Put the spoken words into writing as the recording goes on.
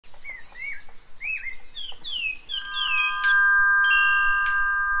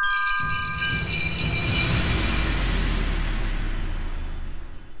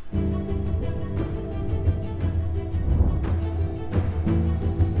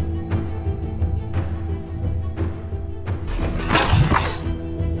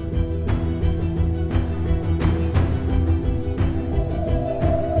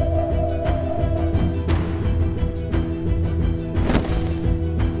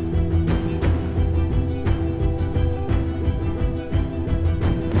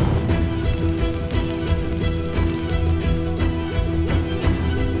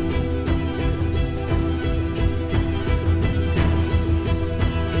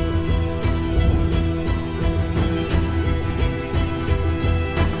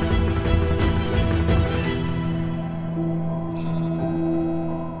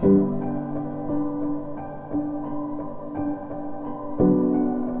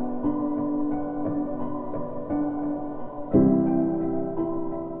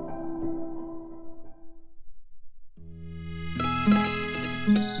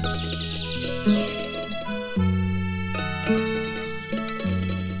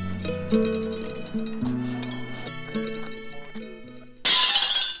Guy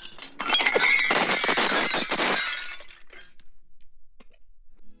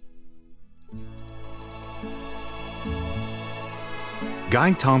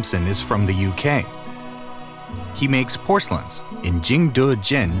Thompson is from the UK. He makes porcelains in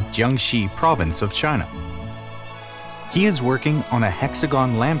Jingdezhen, Jiangxi province of China. He is working on a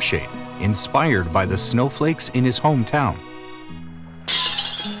hexagon lampshade inspired by the snowflakes in his hometown.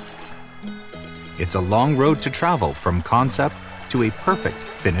 It's a long road to travel from concept to a perfect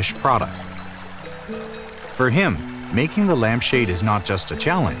finished product. For him, making the lampshade is not just a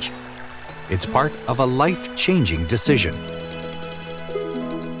challenge, it's part of a life-changing decision.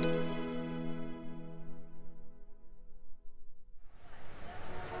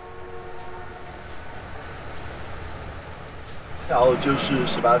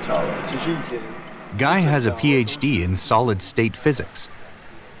 Guy has a PhD in solid-state physics.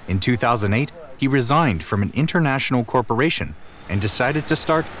 In 2008, he resigned from an international corporation and decided to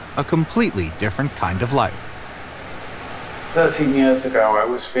start a completely different kind of life. 13 years ago, I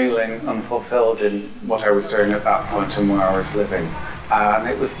was feeling unfulfilled in what I was doing at that point and where I was living. And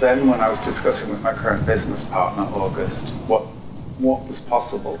it was then when I was discussing with my current business partner, August, what was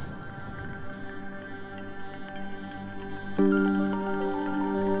possible.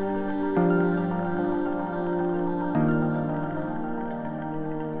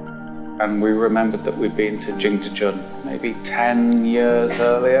 And we remembered that we'd been to Jingdezhen maybe 10 years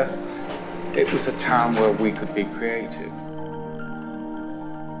earlier. It was a town where we could be creative.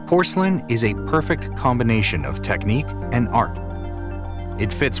 Porcelain is a perfect combination of technique and art.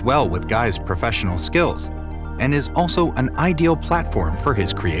 It fits well with Guy's professional skills and is also an ideal platform for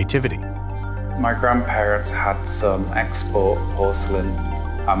his creativity. My grandparents had some export porcelain,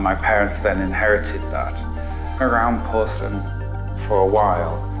 and my parents then inherited that. Around porcelain for a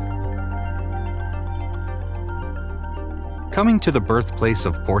while. Coming to the birthplace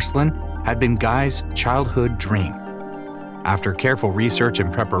of porcelain had been Guy's childhood dream. After careful research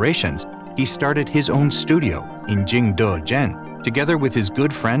and preparations, he started his own studio in Jingdezhen, together with his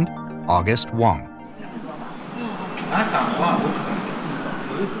good friend, August Wang.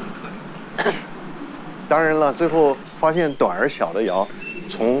 当然了，最后发现短而小的窑，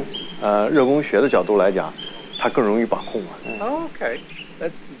从热工学的角度来讲，它更容易把控嘛。OK，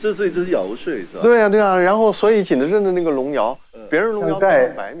 所以这是窑税是吧？对呀对呀，然后所以景德镇的那个龙窑，别人龙窑盖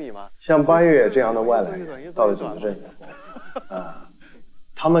100米嘛，像八月这样的外来人到了景德镇以后，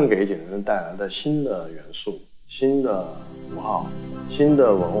他们给景德镇带来的新的元素、新的符号、新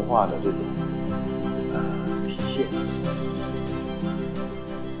的文化的这种体现。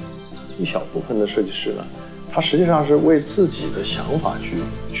一小部分的设计师呢，他实际上是为自己的想法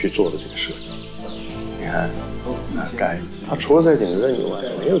去做的这个设计。你看，该他除了在景德镇以外，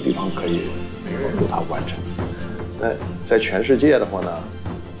没有地方可以由他完成。那在全世界的话呢，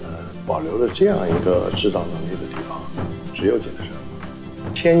保留了这样一个制造能力的地方，只有景德镇。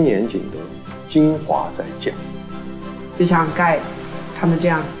千年景德，精华在匠。就像盖他们这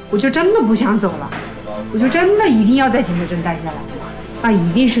样子，我就真的不想走了，我就真的一定要在景德镇待下来。那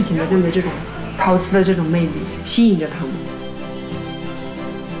一定是景德镇的这种陶瓷的这种魅力吸引着他们。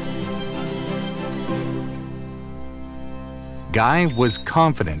Guy was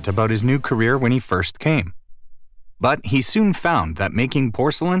confident about his new career when he first came. But he soon found that making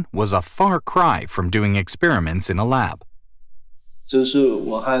porcelain was a far cry from doing experiments in a lab. 就是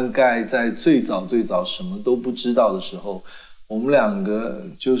我和盖在最早什么都不知道的时候，我们两个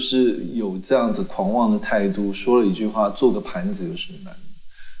就是有这样子狂妄的态度，说了一句话：做个盘子有什么难的？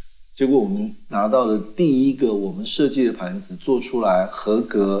结果我们拿到的第一个我们设计的盘子做出来合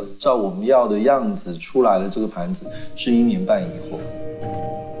格，照我们要的样子出来的这个盘子是1年半以后。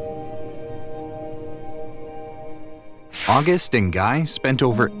August and Guy spent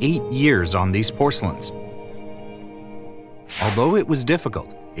over 8 years on these porcelains. Although it was difficult,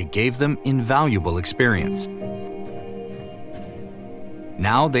 it gave them invaluable experience.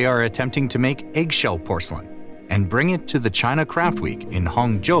 Now they are attempting to make eggshell porcelain and bring it to the China Craft Week in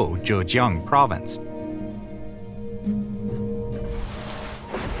Hangzhou, Zhejiang province.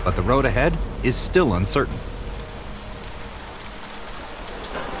 But the road ahead is still uncertain.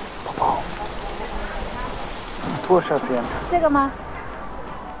 多少钱？这个吗？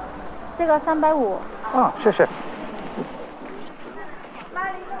这个350。啊，谢谢。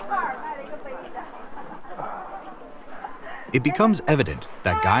It becomes evident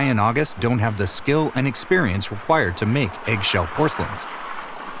that Guy and August don't have the skill and experience required to make eggshell porcelains.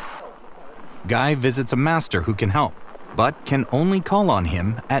 Guy visits a master who can help, but can only call on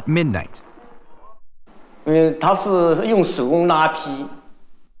him at midnight. 因为它是用手工拉坯，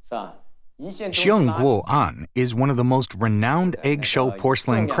是吧？ Xiong Guoan is one of the most renowned eggshell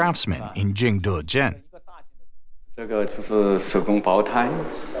porcelain craftsmen in Jingdezhen. 这个就是手工薄胎，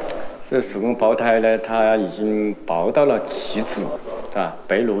这手工薄胎呢，它已经薄到了极致，是吧？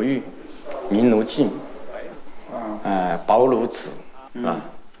白如玉、明如镜，薄如纸，啊。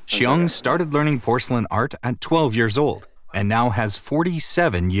Xiong started learning porcelain art at 12 years old and now has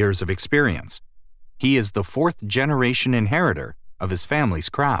 47 years of experience. He is the fourth generation inheritor of his family's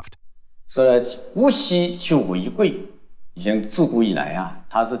craft. 所以无锡去为贵，以前自古以来啊，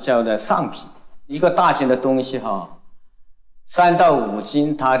它是叫的上品。一个大件的东西哈，3到5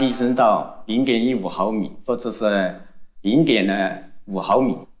斤，它提升到0.15毫米，或者是0.5毫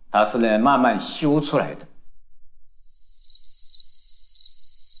米，它是呢慢慢修出来的。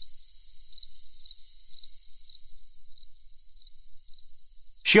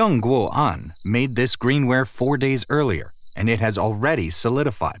 Xiong Guoan made this greenware 4 days earlier, and it has already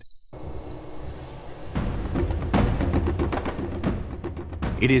solidified.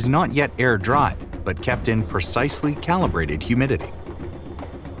 It is not yet air-dried, but kept in precisely calibrated humidity.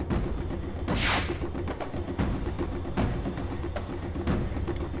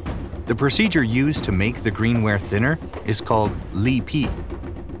 The procedure used to make the greenware thinner is called lipi.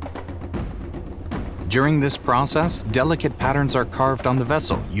 During this process, delicate patterns are carved on the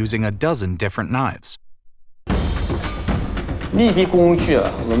vessel using a dozen different knives. 立臂工具啊，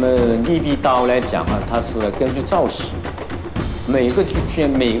我们立臂刀来讲啊，它是根据造型，每个曲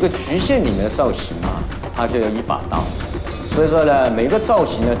线里面的造型啊，它就有一把刀。所以说呢，每个造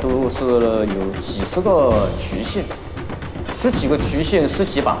型呢都是有几十个曲线，10几个曲线，10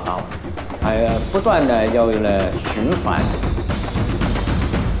几把刀，还不断的要循环。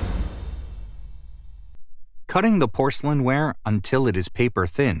 Cutting the porcelain ware until it is paper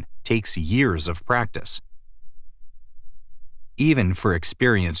thin takes years of practice. Even for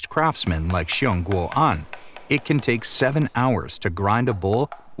experienced craftsmen like Xiong Guoan, it can take 7 hours to grind a bowl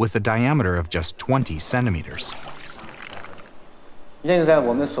with a diameter of just 20 centimeters. 现在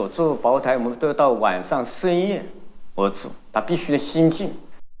我们所做薄胎，我们都要到晚上深夜而做，它必须的心静，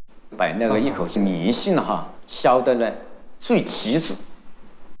把那个一口米线哈削的呢最极致。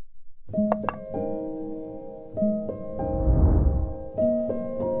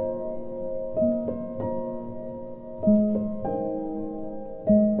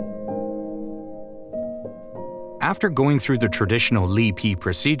 After going through the traditional lipi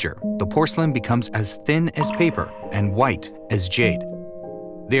procedure, the porcelain becomes as thin as paper and white as jade.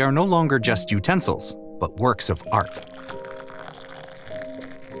 They are no longer just utensils, but works of art.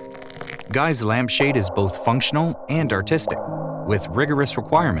 Guy's lampshade is both functional and artistic, with rigorous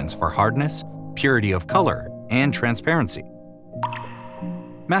requirements for hardness, purity of color, and transparency.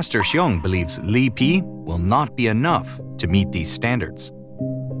 Master Xiong believes lipi will not be enough to meet these standards.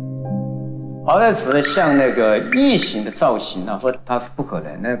 好的是像那个异形的造型啊，它是不可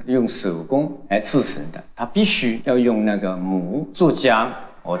能的用手工来制成的，它必须要用那个模做浆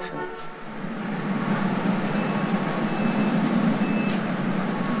而成。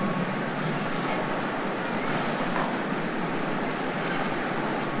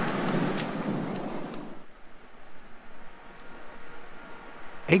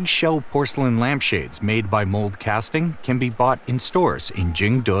Eggshell porcelain lampshades made by mold casting can be bought in stores in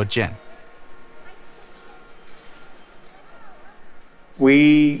Jingdezhen.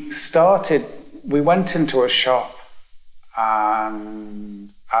 We went into a shop and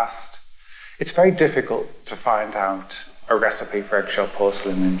asked, it's very difficult to find out a recipe for eggshell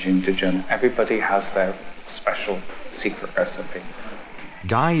porcelain in Jingdezhen. Everybody has their special secret recipe.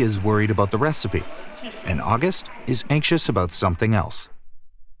 Guy is worried about the recipe, and August is anxious about something else.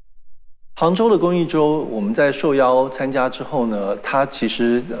 杭州的工艺周，我们在受邀参加之后呢，它其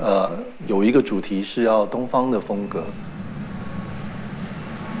实有一个主题是要东方的风格。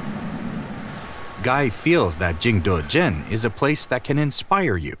 Guy feels that Jingdezhen is a place that can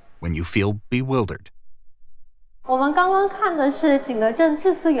inspire you when you feel bewildered. 我们刚刚看的是景德镇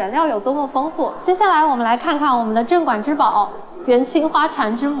制瓷原料有多么丰富，接下来我们来看看我们的镇馆之宝——元青花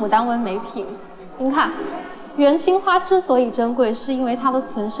缠之牡丹纹美品。您看，元青花之所以珍贵，是因为它的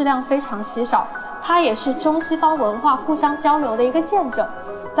存世量非常稀少，它也是中西方文化互相交流的一个见证。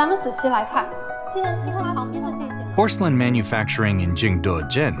咱们仔细来看，技能骑上旁边的这件。Porcelain manufacturing in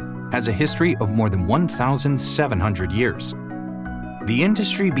Jingdezhen has a history of more than 1,700 years. The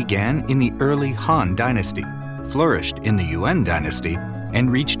industry began in the early Han Dynasty, flourished in the Yuan Dynasty, and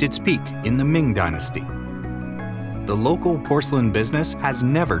reached its peak in the Ming Dynasty. The local porcelain business has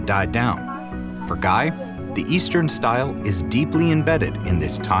never died down. For Guy, the Eastern style is deeply embedded in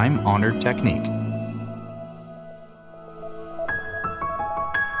this time-honored technique.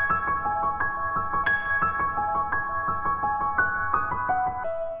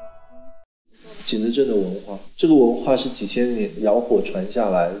 景德镇的文化，这个文化是几千年窑火传下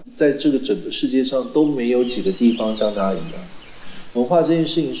来，在这个整个世界上都没有几个地方像它一样。文化这件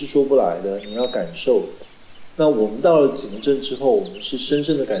事情是说不来的，你要感受。那我们到了景德镇之后，我们是深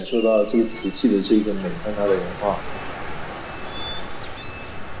深的感受到这个瓷器的这个美和它的文化。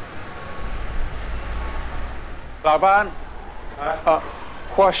老板，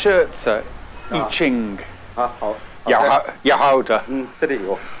花靴子一斤。啊，好。要好的。这里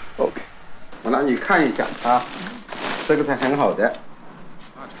有。OK。我让你看一下啊，这个是很好的。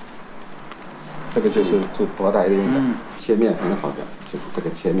这个就是做博台用的，切面很好的，就是这个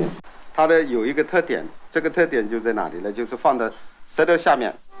切面。它的有一个特点，这个特点就在哪里呢？就是放在舌头下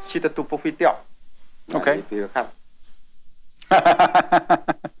面，吸的都不会掉。OK。你比如看，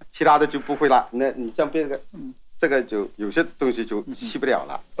其他的就不会了。那你像别个。这个就有些东西就吸不了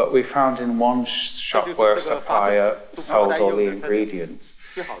了。But we found in one shop where a supplier sold all the ingredients,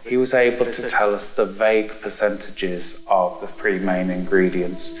 he was able to tell us the vague percentages of the three main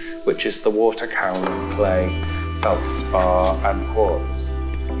ingredients, which is the water kaolin clay, feldspar, and quartz.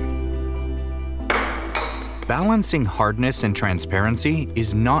 Balancing hardness and transparency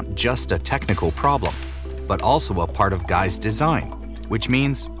is not just a technical problem, but also a part of Guy's design, which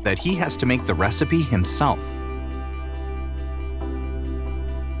means that he has to make the recipe himself.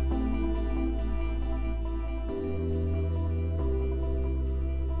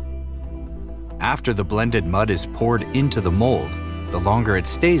 After the blended mud is poured into the mold, the longer it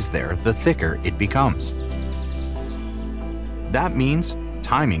stays there, the thicker it becomes. That means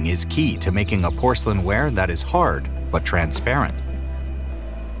timing is key to making a porcelain ware that is hard but transparent.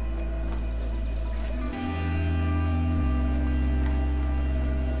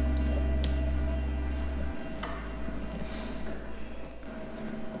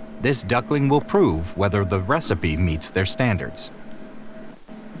 This duckling will prove whether the recipe meets their standards.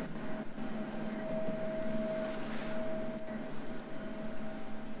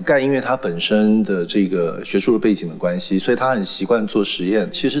 盖因为他本身的这个学术的背景的关系，所以他很习惯做实验。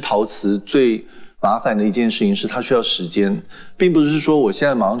其实陶瓷最麻烦的一件事情是它需要时间，并不是说我现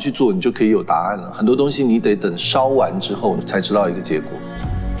在马上去做你就可以有答案了。很多东西你得等烧完之后才知道一个结果。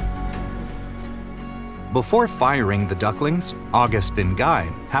Before firing the ducklings, August and Guy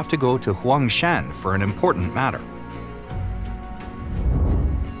have to go to Huangshan for an important matter.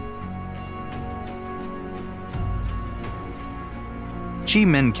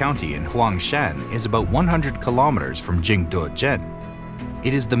 Qimen County in Huangshan is about 100 kilometers from Jingdezhen.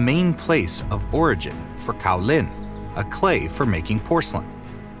 It is the main place of origin for kaolin, a clay for making porcelain.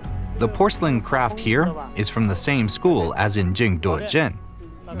 The porcelain craft here is from the same school as in Jingdezhen.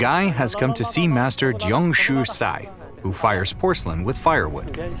 Guy has come to see Master Jiangshu Sai, who fires porcelain with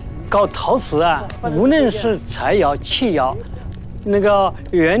firewood. 搞陶瓷啊，无论是柴窑、气窑，那个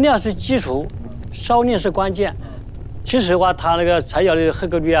原料是基础，烧炼是关键。 其实话，它那个柴窑的合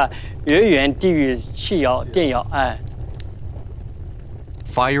格率啊，远远低于气窑、电窑。哎。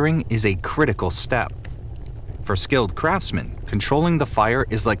Firing is a critical step. For skilled craftsmen, controlling the fire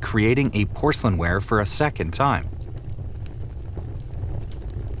is like creating a porcelain ware for a second time.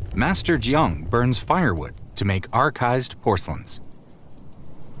 Master Jiang burns firewood to make archized porcelains.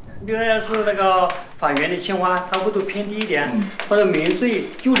 原来是那个法源的青花，它温度偏低一点，或者名醉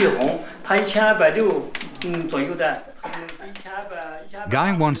釉里红，它1260左右的。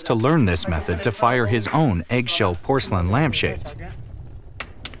 Guy wants to learn this method to fire his own eggshell porcelain lampshades.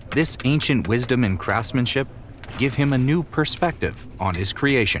 This ancient wisdom and craftsmanship give him a new perspective on his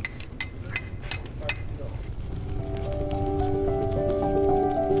creation.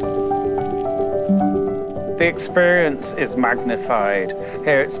 The experience is magnified.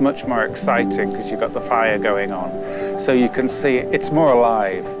 Here it's much more exciting because you've got the fire going on. So you can see it's more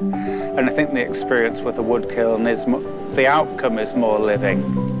alive. And I think the experience with the wood kiln is, the outcome is more living.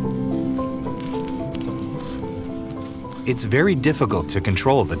 It's very difficult to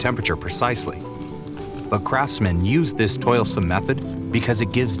control the temperature precisely. But craftsmen use this toilsome method because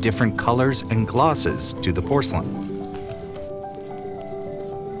it gives different colors and glosses to the porcelain.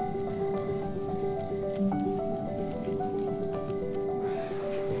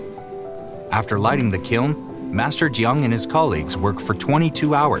 After lighting the kiln, Master Jiang and his colleagues work for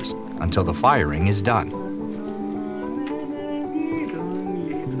 22 hours until the firing is done.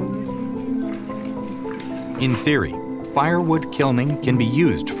 In theory, firewood kilning can be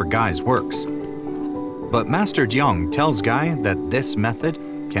used for Guy's works. But Master Jiang tells Guy that this method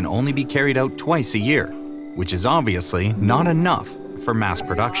can only be carried out twice a year, which is obviously not enough for mass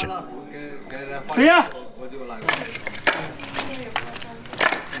production.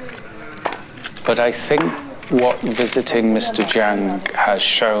 But I think what visiting Mr. Jiang has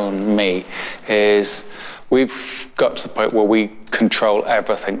shown me is we've got to the point where we control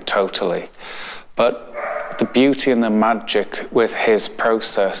everything totally. But the beauty and the magic with his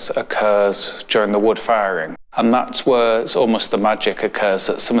process occurs during the wood firing. And that's where it's almost the magic occurs,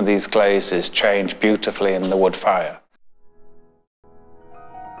 that some of these glazes change beautifully in the wood fire.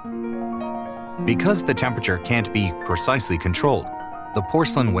 Because the temperature can't be precisely controlled, the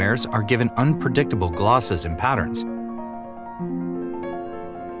porcelain wares are given unpredictable glosses and patterns.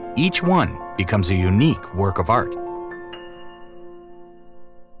 Each one becomes a unique work of art.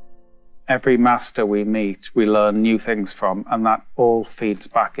 Every master we meet, we learn new things from, and that all feeds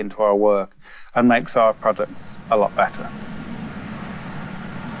back into our work and makes our products a lot better.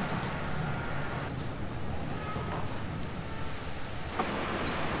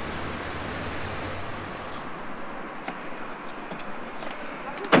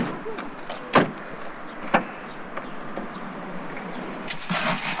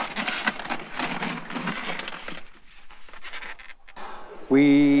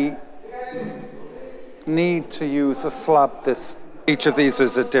 We need to use a slab. Each of these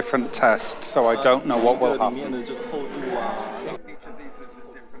is a different test, so I don't know what will happen.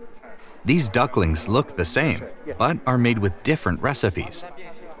 These ducklings look the same, but are made with different recipes.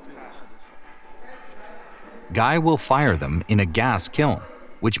 Guy will fire them in a gas kiln,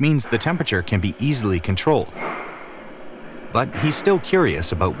 which means the temperature can be easily controlled. But he's still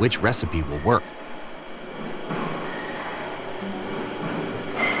curious about which recipe will work.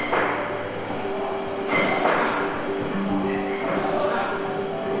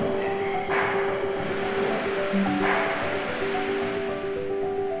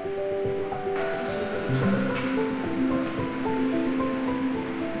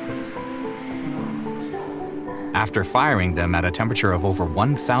 After firing them at a temperature of over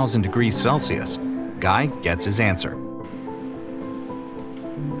 1,000 degrees Celsius, Guy gets his answer.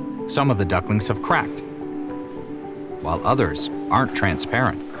 Some of the ducklings have cracked, while others aren't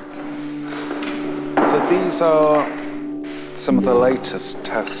transparent. So these are some of the latest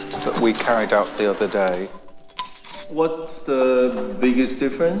tests that we carried out the other day. What's the biggest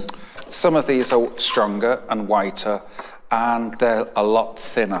difference? Some of these are stronger and whiter, and they're a lot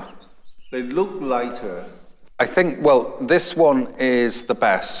thinner. They look lighter. I think, well, this one is the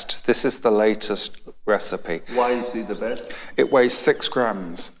best. This is the latest recipe. Why is it the best? It weighs 6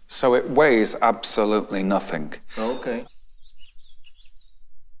 grams, so it weighs absolutely nothing. Okay.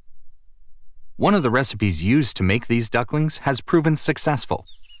 One of the recipes used to make these ducklings has proven successful.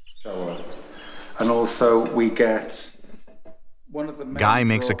 And also we get... Guy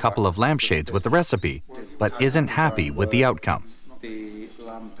makes a couple of lampshades with the recipe, but isn't happy with the outcome.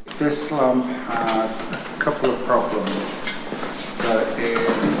 This lamp has a couple of problems. There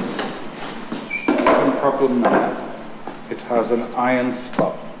is some problem there. It has an iron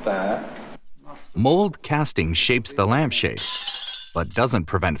spot there. Mold casting shapes the lampshade, but doesn't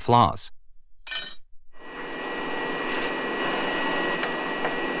prevent flaws.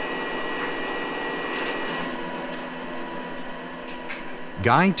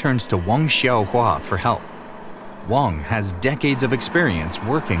 Guy turns to Wang Xiaohua for help. Wang has decades of experience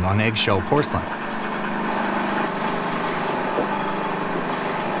working on eggshell porcelain.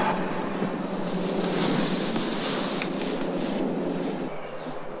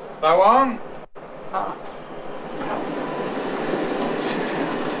 Wang?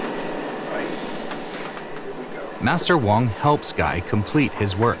 Master Wang helps Guy complete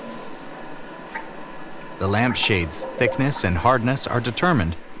his work. The lampshade's thickness and hardness are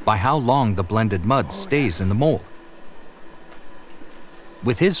determined by how long the blended mud stays in the mold.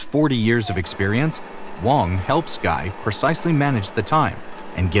 With his 40 years of experience, Wang helps Guy precisely manage the time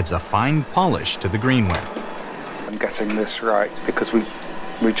and gives a fine polish to the greenware. I'm getting this right because we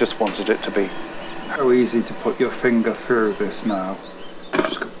just wanted it to be. How easy to put your finger through this now.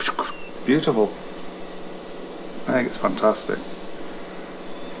 Just go, beautiful. I think it's fantastic.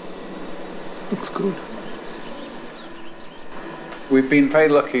 Looks good. We've been very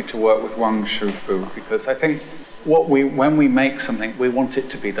lucky to work with Wang Shufu because I think when we make something, we want it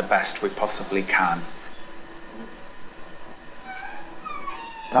to be the best we possibly can.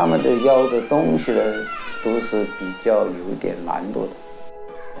 他们的要的东西呢，都是比较有点难度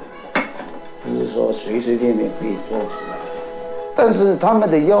的，不是说随随便便可以做出来。但是他们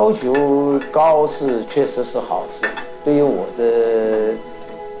的要求高是确实是好事，对于我的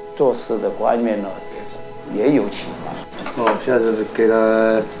做事的观念呢，也有启发。哦，下次给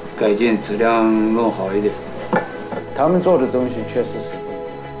他改进，质量弄好一点。他们做的东西确实是不一样，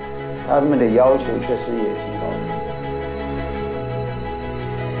他们的要求确实也挺高的。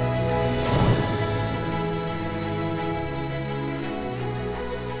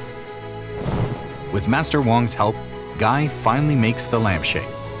With Master Wang's help, Guy finally makes the lampshade.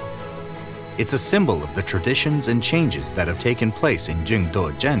 It's a symbol of the traditions and changes that have taken place in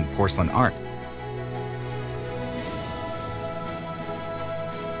Jingdezhen porcelain art.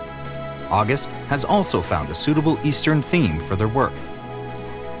 August has also found a suitable Eastern theme for their work.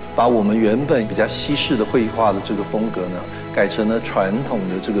 把我们原本比较西式的绘画的这个风格呢，改成了传统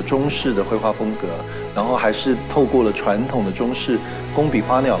的这个中式的绘画风格，然后还是透过了传统的中式工笔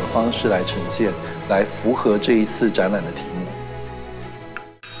花鸟的方式来呈现，来符合这一次展览的题目。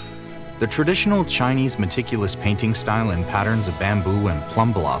The traditional Chinese meticulous painting style and patterns of bamboo and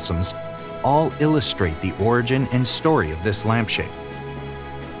plum blossoms all illustrate the origin and story of this lampshade.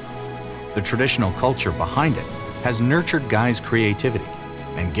 The traditional culture behind it has nurtured Guy's creativity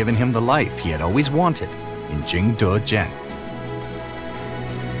and given him the life he had always wanted in Jingdezhen.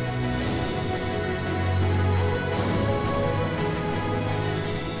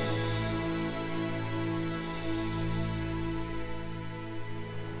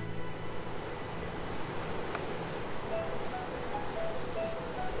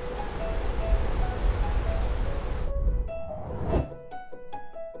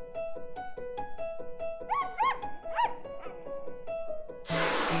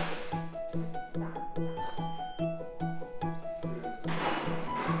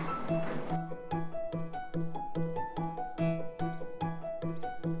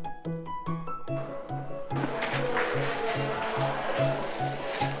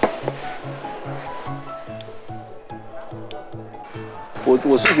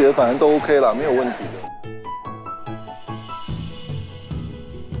我是觉得反正都 OK 啦，没有问题的。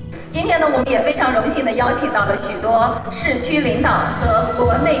今天呢，我们也非常荣幸的邀请到了许多市区领导和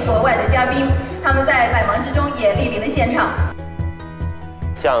国内国外的嘉宾，他们在百忙之中也莅临了现场。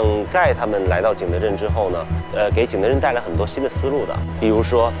像盖他们来到景德镇之后呢，给景德镇带来很多新的思路的，比如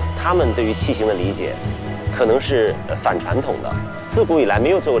说他们对于器型的理解，可能是反传统的，自古以来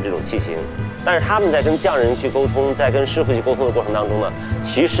没有做过这种器型。 但是他们在跟匠人去沟通，在跟师傅去沟通的过程当中呢，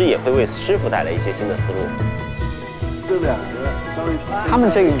其实也会为师傅带来一些新的思路。这两个稍微，他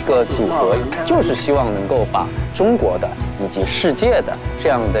们这个组合就是希望能够把中国的以及世界的这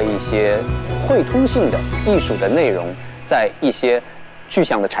样的一些汇通性的艺术的内容，在一些具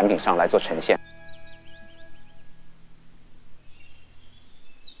象的产品上来做呈现。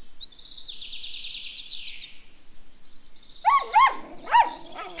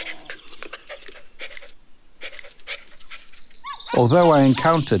 Although I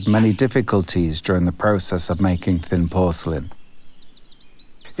encountered many difficulties during the process of making thin porcelain,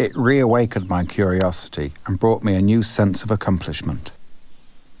 it reawakened my curiosity and brought me a new sense of accomplishment.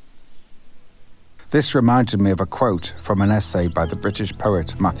 This reminded me of a quote from an essay by the British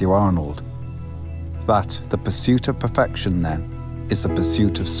poet Matthew Arnold, that the pursuit of perfection, then, is the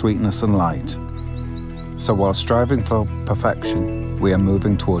pursuit of sweetness and light. So while striving for perfection, we are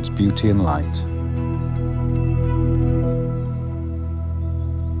moving towards beauty and light.